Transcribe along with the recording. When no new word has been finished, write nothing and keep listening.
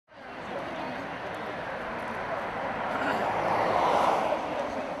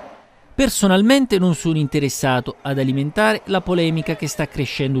Personalmente non sono interessato ad alimentare la polemica che sta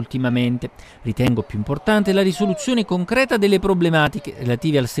crescendo ultimamente. Ritengo più importante la risoluzione concreta delle problematiche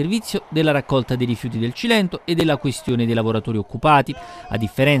relative al servizio della raccolta dei rifiuti del Cilento e della questione dei lavoratori occupati, a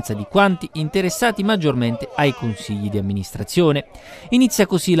differenza di quanti interessati maggiormente ai consigli di amministrazione. Inizia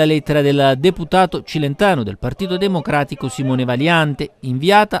così la lettera del deputato cilentano del Partito Democratico Simone Valiante,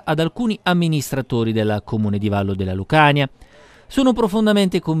 inviata ad alcuni amministratori del comune di Vallo della Lucania. Sono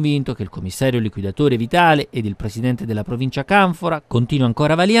profondamente convinto che il commissario liquidatore Vitale ed il presidente della provincia Canfora, continua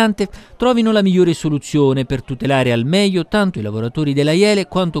ancora Valiante, trovino la migliore soluzione per tutelare al meglio tanto i lavoratori della Yele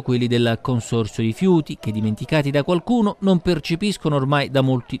quanto quelli del consorzio rifiuti che, dimenticati da qualcuno, non percepiscono ormai da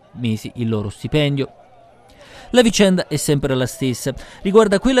molti mesi il loro stipendio. La vicenda è sempre la stessa,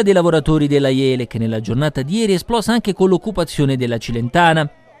 riguarda quella dei lavoratori della Yele che nella giornata di ieri è esplosa anche con l'occupazione della Cilentana.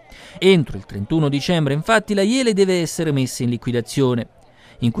 Entro il 31 dicembre, infatti, la Yele deve essere messa in liquidazione.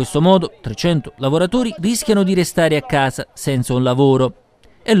 In questo modo 300 lavoratori rischiano di restare a casa senza un lavoro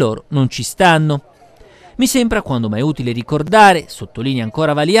e loro non ci stanno. Mi sembra quando mai utile ricordare, sottolinea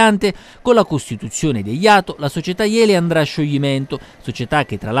ancora Valiante, con la costituzione degli ATO la società Yele andrà a scioglimento, società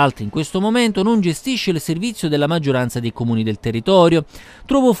che tra l'altro in questo momento non gestisce il servizio della maggioranza dei comuni del territorio.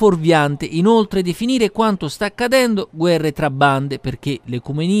 Trovo fuorviante inoltre definire quanto sta accadendo guerre tra bande, perché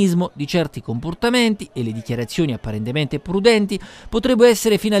l'ecumenismo di certi comportamenti e le dichiarazioni apparentemente prudenti potrebbero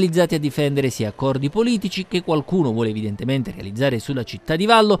essere finalizzati a difendere sia accordi politici che qualcuno vuole evidentemente realizzare sulla città di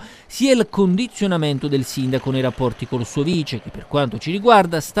Vallo, sia il condizionamento del sindaco nei rapporti col suo vice, che per quanto ci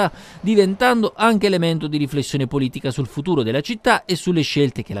riguarda sta diventando anche elemento di riflessione politica sul futuro della città e sulle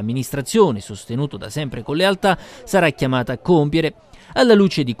scelte che l'amministrazione, sostenuto da sempre con lealtà, sarà chiamata a compiere. Alla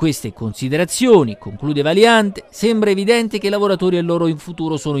luce di queste considerazioni, conclude Valiante, sembra evidente che i lavoratori e il loro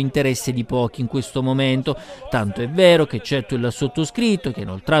futuro sono interesse di pochi in questo momento, tanto è vero che eccetto il sottoscritto, che ha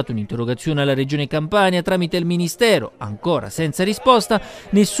inoltrato un'interrogazione alla Regione Campania tramite il Ministero, ancora senza risposta,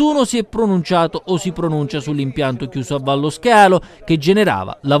 nessuno si è pronunciato o si pronuncia sull'impianto chiuso a Vallo Scalo, che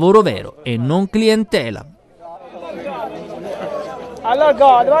generava lavoro vero e non clientela.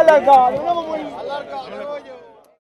 Allargato, allargato.